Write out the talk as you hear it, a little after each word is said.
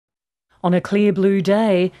On a clear blue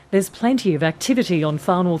day, there's plenty of activity on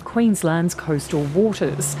far north Queensland's coastal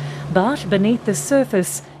waters. But beneath the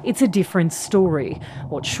surface, it's a different story.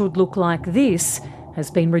 What should look like this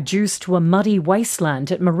has been reduced to a muddy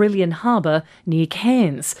wasteland at Mourilyan Harbour near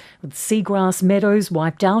Cairns, with seagrass meadows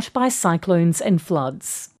wiped out by cyclones and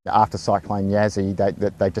floods. After Cyclone Yasi,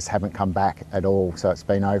 they just haven't come back at all. So it's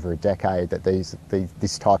been over a decade that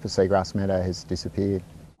this type of seagrass meadow has disappeared.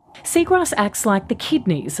 Seagrass acts like the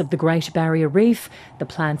kidneys of the Great Barrier Reef. The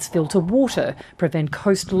plants filter water, prevent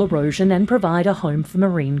coastal erosion and provide a home for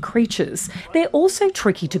marine creatures. They're also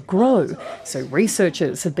tricky to grow, so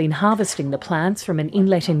researchers have been harvesting the plants from an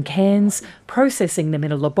inlet in Cairns, processing them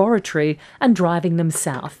in a laboratory and driving them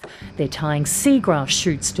south. They're tying seagrass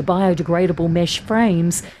shoots to biodegradable mesh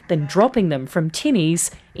frames, then dropping them from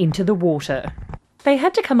tinnies into the water. They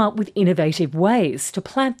had to come up with innovative ways to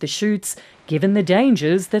plant the shoots, given the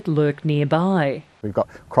dangers that lurk nearby. We've got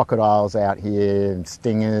crocodiles out here and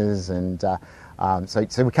stingers, and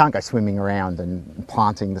so we can't go swimming around and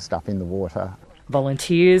planting the stuff in the water.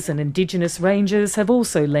 Volunteers and Indigenous rangers have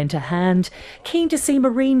also lent a hand, keen to see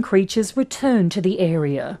marine creatures return to the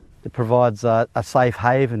area. It provides a safe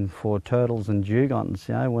haven for turtles and dugongs.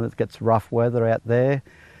 You know, when it gets rough weather out there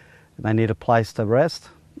and they need a place to rest,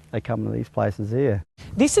 they come to these places here.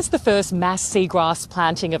 This is the first mass seagrass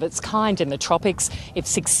planting of its kind in the tropics. If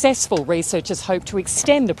successful, researchers hope to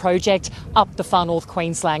extend the project up the far north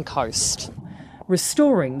Queensland coast,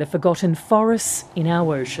 restoring the forgotten forests in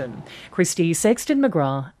our ocean. Christy Sexton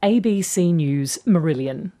McGrath, ABC News,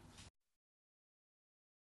 Mourilyan.